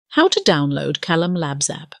How to download Kalam Labs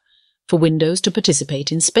app for Windows to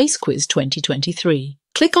participate in Space Quiz 2023.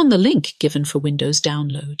 Click on the link given for Windows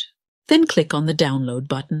download. Then click on the Download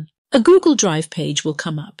button. A Google Drive page will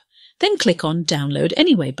come up. Then click on Download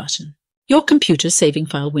Anyway button. Your computer's saving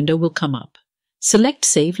file window will come up. Select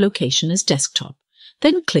Save Location as Desktop.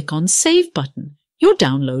 Then click on Save button. Your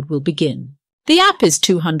download will begin. The app is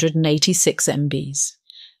 286 MBs.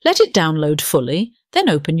 Let it download fully, then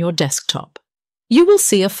open your desktop. You will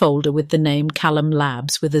see a folder with the name Kalam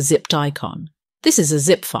Labs with a zipped icon. This is a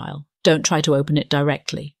zip file. Don't try to open it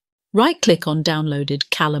directly. Right-click on downloaded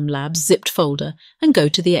Kalam Labs zipped folder and go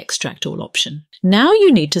to the Extract All option. Now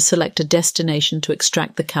you need to select a destination to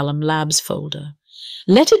extract the Kalam Labs folder.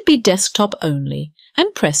 Let it be desktop only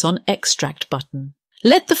and press on Extract button.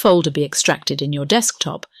 Let the folder be extracted in your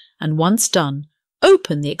desktop and once done,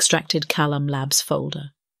 open the extracted Kalam Labs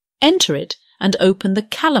folder. Enter it and open the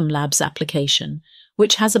Kalam Labs application,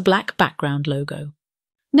 which has a black background logo.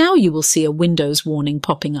 Now you will see a Windows warning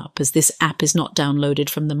popping up as this app is not downloaded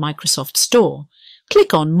from the Microsoft Store.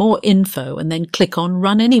 Click on More Info and then click on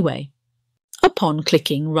Run Anyway. Upon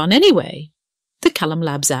clicking Run Anyway, the Kalam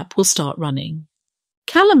Labs app will start running.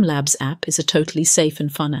 Kalam Labs app is a totally safe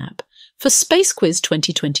and fun app for Space Quiz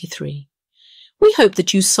 2023. We hope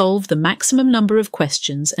that you solve the maximum number of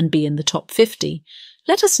questions and be in the top 50.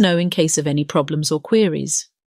 Let us know in case of any problems or queries.